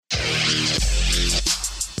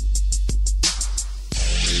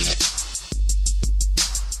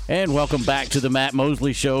And welcome back to the Matt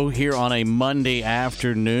Mosley Show here on a Monday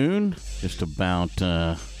afternoon. Just about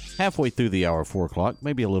halfway through the hour, 4 o'clock,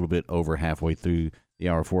 maybe a little bit over halfway through the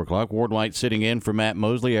hour, 4 o'clock. Ward White sitting in for Matt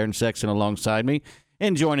Mosley, Aaron Sexton alongside me.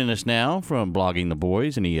 And joining us now from Blogging the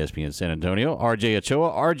Boys and ESPN San Antonio, RJ Ochoa.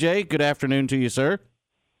 RJ, good afternoon to you, sir.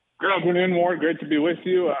 Good afternoon, Ward. Great to be with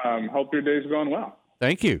you. Hope your day's going well.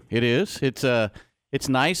 Thank you. It is. It's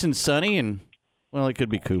nice and sunny, and, well, it could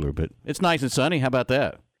be cooler, but it's nice and sunny. How about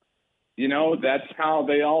that? You know, that's how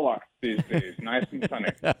they all are these days, nice and sunny.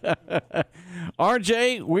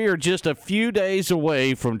 RJ, we are just a few days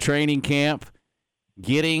away from training camp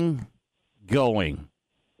getting going.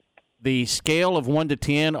 The scale of 1 to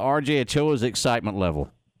 10, RJ Ochoa's excitement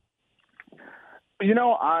level. You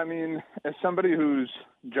know, I mean, as somebody whose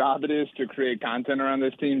job it is to create content around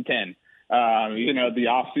this team, 10. You know, the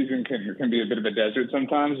offseason can be a bit of a desert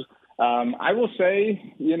sometimes. I will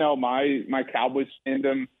say, you know, my Cowboys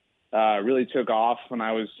fandom really took off when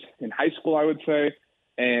I was in high school, I would say.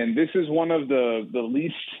 And this is one of the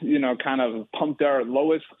least, you know, kind of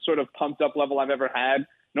lowest sort of pumped up level I've ever had.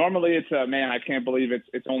 Normally it's man, I can't believe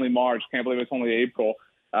it's only March. Can't believe it's only April.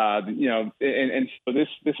 You know, and so this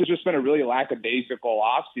has just been a really lackadaisical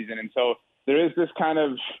off season. And so there is this kind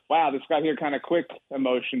of, wow, this got here kind of quick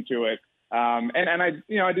emotion to it. And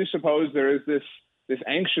I do suppose there is this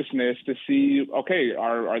anxiousness to see, okay,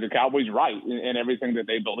 are the Cowboys right in everything that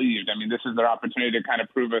they believed? I mean, this is their opportunity to kind of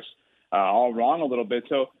prove us all wrong a little bit.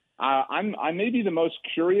 So I may be the most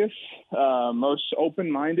curious, most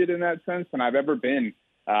open-minded in that sense than I've ever been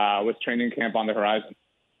with training camp on the horizon.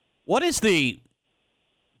 What is the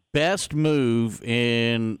best move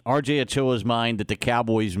in RJ Ochoa's mind that the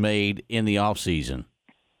Cowboys made in the offseason?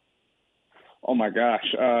 Oh, my gosh.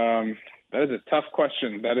 That is a tough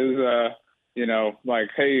question. That is you know, like,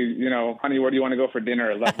 hey, you know, honey, where do you want to go for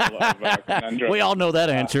dinner? Level of conundrum. We all know that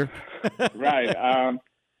answer. Right.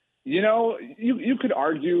 You know, you could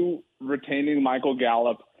argue retaining Michael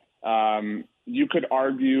Gallup. You could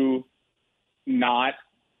argue not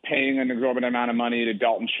paying an exorbitant amount of money to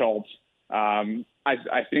Dalton Schultz.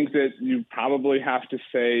 I think that you probably have to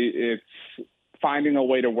say it's finding a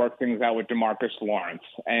way to work things out with DeMarcus Lawrence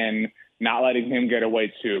and not letting him get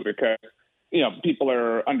away too, because, you know, people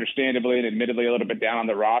are understandably and admittedly a little bit down on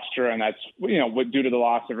the roster, and that's, you know, due to the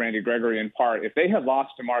loss of Randy Gregory in part. If they had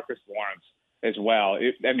lost DeMarcus Lawrence as well,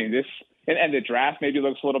 and the draft maybe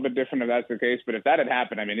looks a little bit different if that's the case, but if that had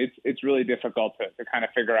happened, I mean, it's really difficult to kind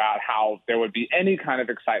of figure out how there would be any kind of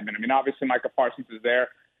excitement. I mean, obviously Micah Parsons is there,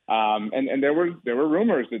 and there were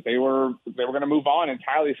rumors that they were going to move on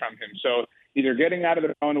entirely from him. So either getting out of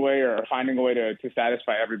their own way or finding a way to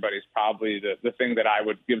satisfy everybody is probably the thing that I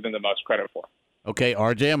would give them the most credit for. Okay,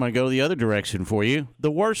 RJ, I'm going to go the other direction for you.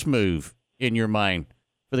 The worst move in your mind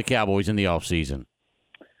for the Cowboys in the offseason?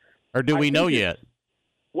 Or do we know yet?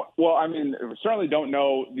 Well, I mean, we certainly don't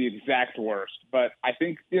know the exact worst, but I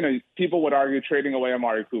think, you know, people would argue trading away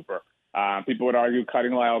Amari Cooper. People would argue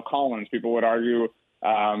cutting Lyle Collins. People would argue,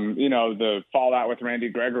 you know, the fallout with Randy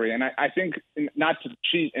Gregory. And I think, not to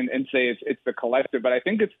cheat and say it's the collective, but I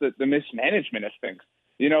think it's the mismanagement of things.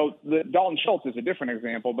 You know, the Dalton Schultz is a different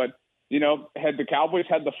example, but, you know, had the Cowboys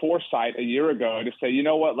had the foresight a year ago to say, you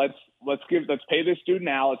know what, let's pay this dude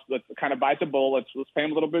now. Let's kind of bite the bull. Let's pay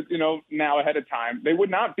him a little bit, you know, now ahead of time. They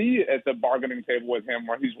would not be at the bargaining table with him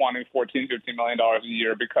where he's wanting $14, $15 million a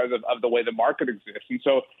year because of the way the market exists. And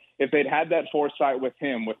so if they'd had that foresight with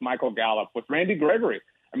him, with Michael Gallup, with Randy Gregory,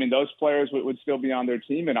 I mean, those players would still be on their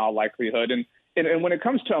team in all likelihood. And when it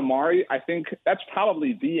comes to Amari, I think that's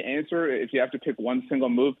probably the answer if you have to pick one single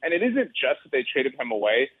move. And it isn't just that they traded him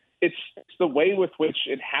away. It's the way with which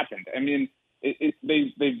it happened. I mean,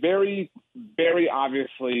 they very, very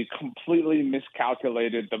obviously completely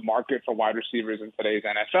miscalculated the market for wide receivers in today's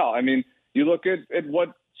NFL. I mean, you look at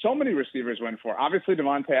what so many receivers went for. Obviously,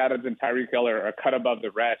 Devontae Adams and Tyreek Hill are cut above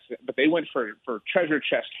the rest, but they went for treasure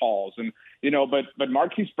chest hauls. And, you know, but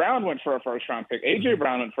Marquise Brown went for a first-round pick. A.J.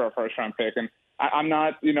 Brown went for a first-round pick. And I'm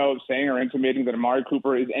not, you know, saying or intimating that Amari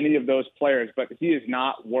Cooper is any of those players, but he is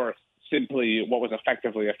not worth simply what was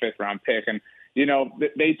effectively a fifth-round pick. And, you know,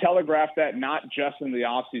 they telegraphed that not just in the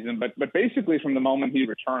offseason, but basically from the moment he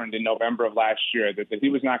returned in November of last year, that he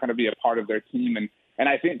was not going to be a part of their team. And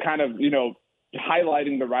I think kind of, you know,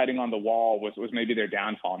 highlighting the writing on the wall was maybe their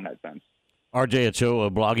downfall in that sense. RJ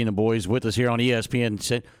Ochoa, Blogging the Boys, with us here on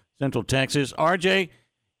ESPN Central Texas. RJ,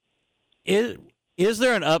 is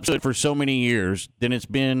there an upset for so many years, then it's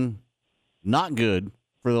been not good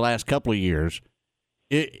for the last couple of years?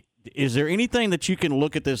 Is there anything that you can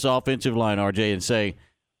look at this offensive line, RJ, and say,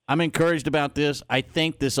 I'm encouraged about this. I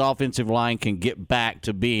think this offensive line can get back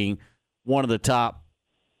to being one of the top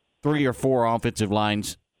 3 or 4 offensive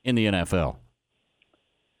lines in the NFL.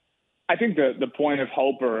 I think the point of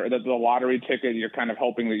hope or the lottery ticket you're kind of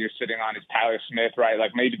hoping that you're sitting on is Tyler Smith, right?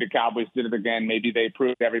 Like maybe the Cowboys did it again. Maybe they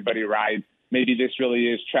proved everybody right. Maybe this really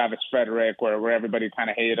is Travis Frederick where everybody kind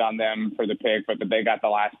of hated on them for the pick, but they got the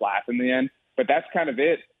last laugh in the end. But that's kind of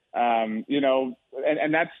it. And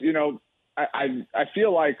that's, I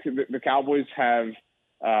feel like the Cowboys have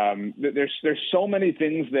there's so many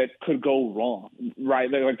things that could go wrong,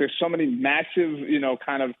 right? Like there's so many massive,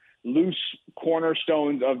 kind of loose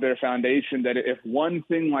cornerstones of their foundation that if one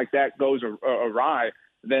thing like that goes awry,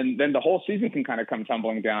 then the whole season can kind of come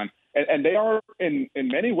tumbling down. And they are in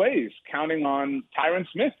many ways counting on Tyron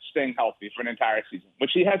Smith staying healthy for an entire season,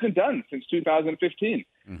 which he hasn't done since 2015.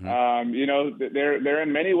 Mm-hmm. They're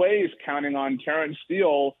in many ways counting on Terrence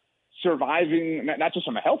Steele surviving, not just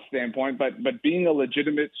from a health standpoint, but being a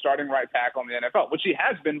legitimate starting right tackle in the NFL, which he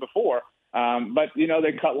has been before. But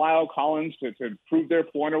they cut Lyle Collins to prove their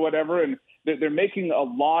point or whatever. And they're making a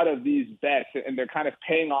lot of these bets and they're kind of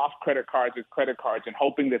paying off credit cards with credit cards and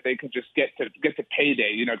hoping that they can just get to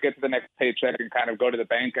payday, get to the next paycheck and kind of go to the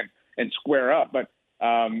bank and square up. But,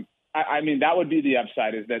 I mean, that would be the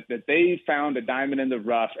upside is that they found a diamond in the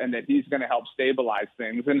rough and that he's going to help stabilize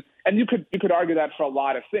things. And you could argue that for a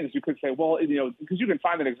lot of things. You could say, well, because you can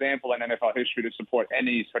find an example in NFL history to support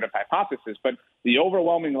any sort of hypothesis, but the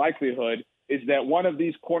overwhelming likelihood is that one of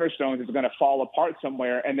these cornerstones is going to fall apart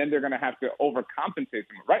somewhere and then they're going to have to overcompensate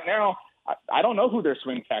them. Right now, I don't know who their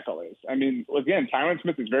swing tackle is. I mean, again, Tyron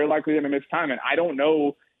Smith is very likely going to miss time, and I don't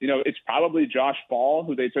know. It's probably Josh Ball,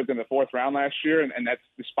 who they took in the 4th round last year, and that's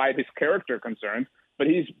despite his character concerns. But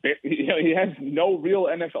he has no real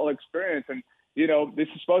NFL experience, and this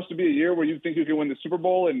is supposed to be a year where you think you can win the Super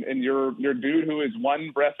Bowl, and your dude who is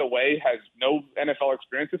one breath away has no NFL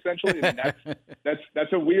experience essentially. I mean,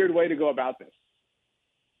 that's a weird way to go about this.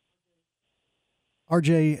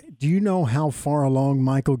 RJ, do you know how far along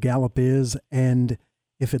Michael Gallup is? And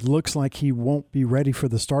if it looks like he won't be ready for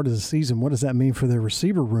the start of the season, what does that mean for their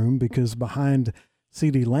receiver room? Because behind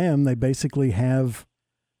CeeDee Lamb, they basically have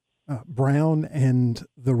Brown and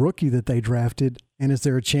the rookie that they drafted. And is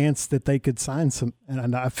there a chance that they could sign some?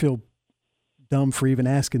 And I feel dumb for even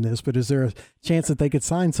asking this, but is there a chance that they could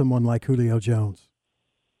sign someone like Julio Jones?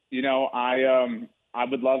 I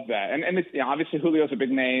would love that. And it's, obviously Julio's a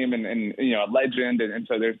big name and a legend. And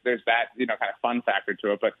so there's that, kind of fun factor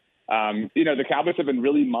to it. But, the Cowboys have been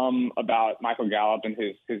really mum about Michael Gallup and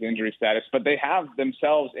his injury status, but they have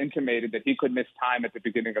themselves intimated that he could miss time at the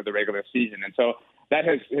beginning of the regular season. And so that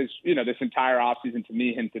has this entire offseason to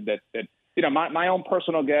me hinted that my own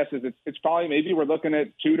personal guess is it's probably maybe we're looking at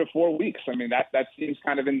 2 to 4 weeks. I mean, that seems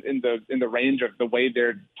kind of in the range of the way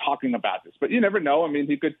they're talking about this, but you never know. I mean,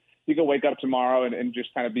 he could wake up tomorrow and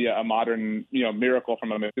just kind of be a modern, miracle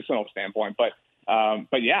from a medicinal standpoint. But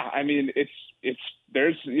yeah, I mean,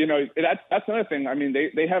 there's that's another thing. I mean,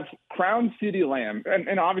 they have crowned CeeDee Lamb,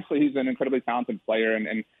 and obviously he's an incredibly talented player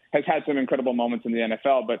and has had some incredible moments in the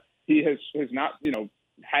NFL, but he has not,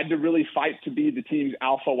 had to really fight to be the team's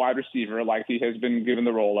alpha wide receiver like he has been given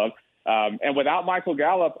the role of. And without Michael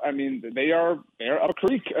Gallup, I mean, they're up a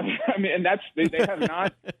creek. I mean, and they have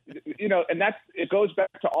not, and it goes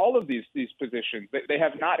back to all of these positions. They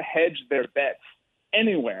have not hedged their bets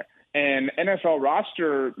anywhere. And NFL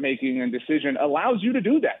roster making and decision allows you to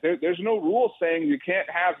do that. There's no rule saying you can't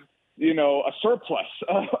have, a surplus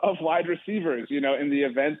of wide receivers, in the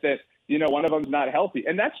event that, one of them's not healthy.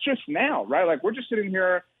 And that's just now, right? Like we're just sitting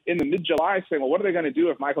here in the mid-July saying, well, what are they going to do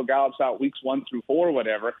if Michael Gallup's out weeks 1 through 4 or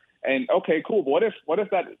whatever? And okay, cool. But what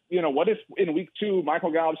if in week 2,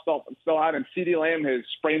 Michael Gallup's still out and CeeDee Lamb has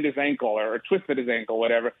sprained his ankle or twisted his ankle,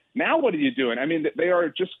 whatever. Now what are you doing? I mean, they are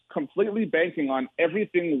just completely banking on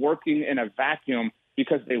everything working in a vacuum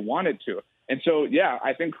because they wanted to. And so, yeah,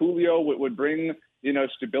 I think Julio would bring,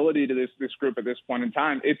 stability to this group at this point in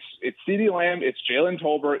time. It's CeeDee Lamb, it's Jalen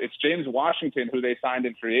Tolbert, it's James Washington, who they signed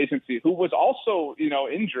in free agency, who was also,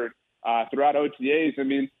 injured throughout OTAs. I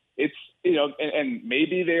mean, it's, and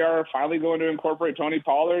maybe they are finally going to incorporate Tony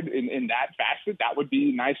Pollard in that facet. That would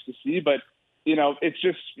be nice to see. But, it's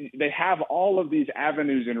just they have all of these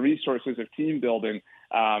avenues and resources of team building.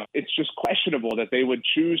 It's just questionable that they would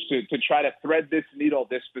choose to try to thread this needle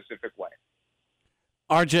this specific way.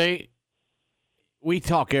 RJ, we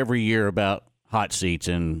talk every year about hot seats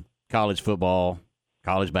in college football,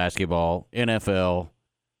 college basketball, NFL,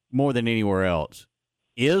 more than anywhere else.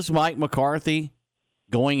 Is Mike McCarthy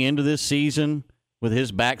going into this season with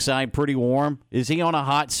his backside pretty warm? Is he on a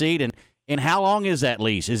hot seat? And how long is that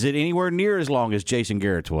lease? Is it anywhere near as long as Jason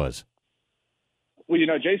Garrett's was?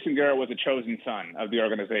 well, Jason Garrett was a chosen son of the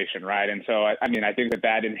organization, right? And so, I think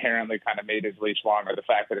that inherently kind of made his leash longer. The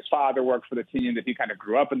fact that his father worked for the team, that he kind of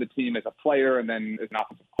grew up in the team as a player and then as an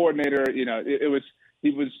offensive coordinator,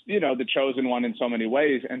 he was the chosen one in so many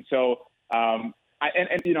ways. And so, I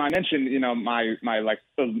mentioned, my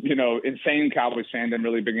insane Cowboys fandom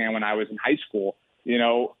really began when I was in high school.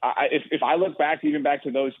 If I look back, even back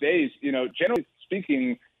to those days, generally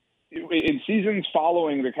speaking, in seasons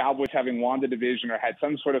following the Cowboys having won the division or had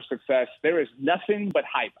some sort of success, there is nothing but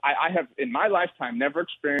hype. I have, in my lifetime, never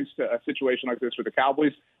experienced a situation like this where the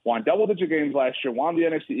Cowboys won double-digit games last year, won the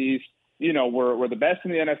NFC East. We're the best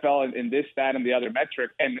in the NFL in this, that, and the other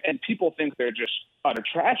metric, and people think they're just utter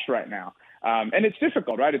trash right now. And it's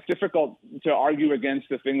difficult, right? It's difficult to argue against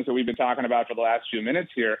the things that we've been talking about for the last few minutes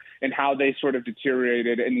here and how they sort of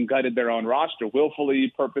deteriorated and gutted their own roster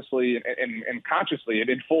willfully, purposely, and consciously and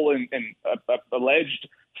in full and alleged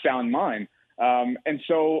sound mind. And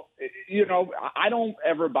so, I don't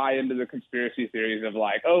ever buy into the conspiracy theories of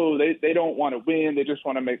like, oh, they don't want to win. They just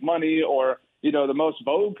want to make money. Or, the most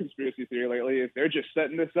vogue conspiracy theory lately is they're just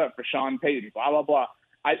setting this up for Sean Payton, blah, blah, blah.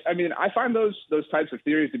 I find those types of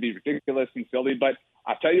theories to be ridiculous and silly, but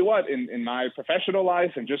I'll tell you what, in my professional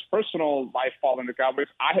life and just personal life following the Cowboys,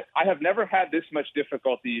 I have never had this much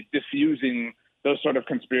difficulty diffusing those sort of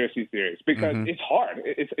conspiracy theories because it's hard.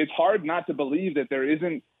 It's hard not to believe that there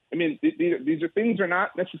isn't. These things are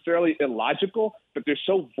not necessarily illogical, but they're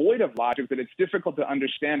so void of logic that it's difficult to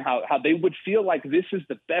understand how they would feel like this is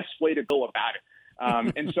the best way to go about it.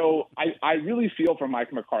 And so I really feel for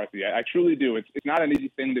Mike McCarthy. I truly do. It's not an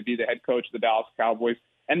easy thing to be the head coach of the Dallas Cowboys.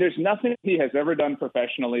 And there's nothing he has ever done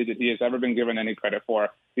professionally that he has ever been given any credit for,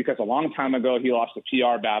 because a long time ago, he lost a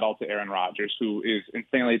PR battle to Aaron Rodgers, who is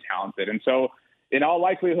insanely talented. And so in all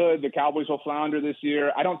likelihood, the Cowboys will flounder this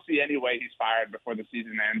year. I don't see any way he's fired before the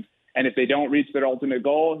season ends. And if they don't reach their ultimate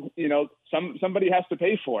goal, somebody has to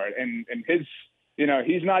pay for it. And his,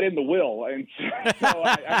 he's not in the will. And so,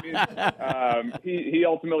 he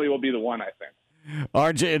ultimately will be the one, I think.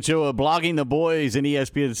 RJ Ochoa, blogging the boys in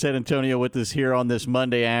ESPN San Antonio with us here on this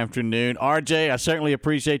Monday afternoon. RJ, I certainly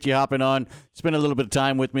appreciate you hopping on. Spend a little bit of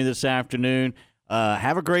time with me this afternoon.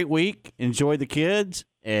 Have a great week. Enjoy the kids.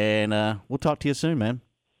 And we'll talk to you soon, man.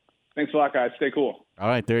 Thanks a lot, guys. Stay cool. All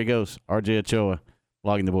right, there he goes. RJ Ochoa,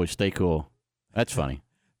 blogging the boys. Stay cool. That's funny.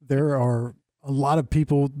 There are a lot of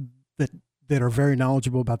people that are very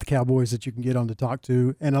knowledgeable about the Cowboys that you can get on to talk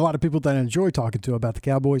to, and a lot of people that I enjoy talking to about the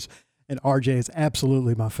Cowboys. And RJ is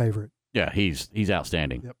absolutely my favorite. Yeah, he's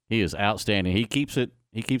outstanding. Yep. He is outstanding. He keeps it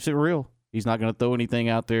real. He's not going to throw anything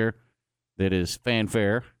out there that is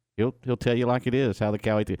fanfare. He'll tell you like it is, how the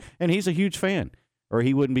Cowboys. And he's a huge fan, or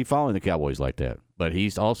he wouldn't be following the Cowboys like that. But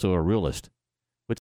he's also a realist.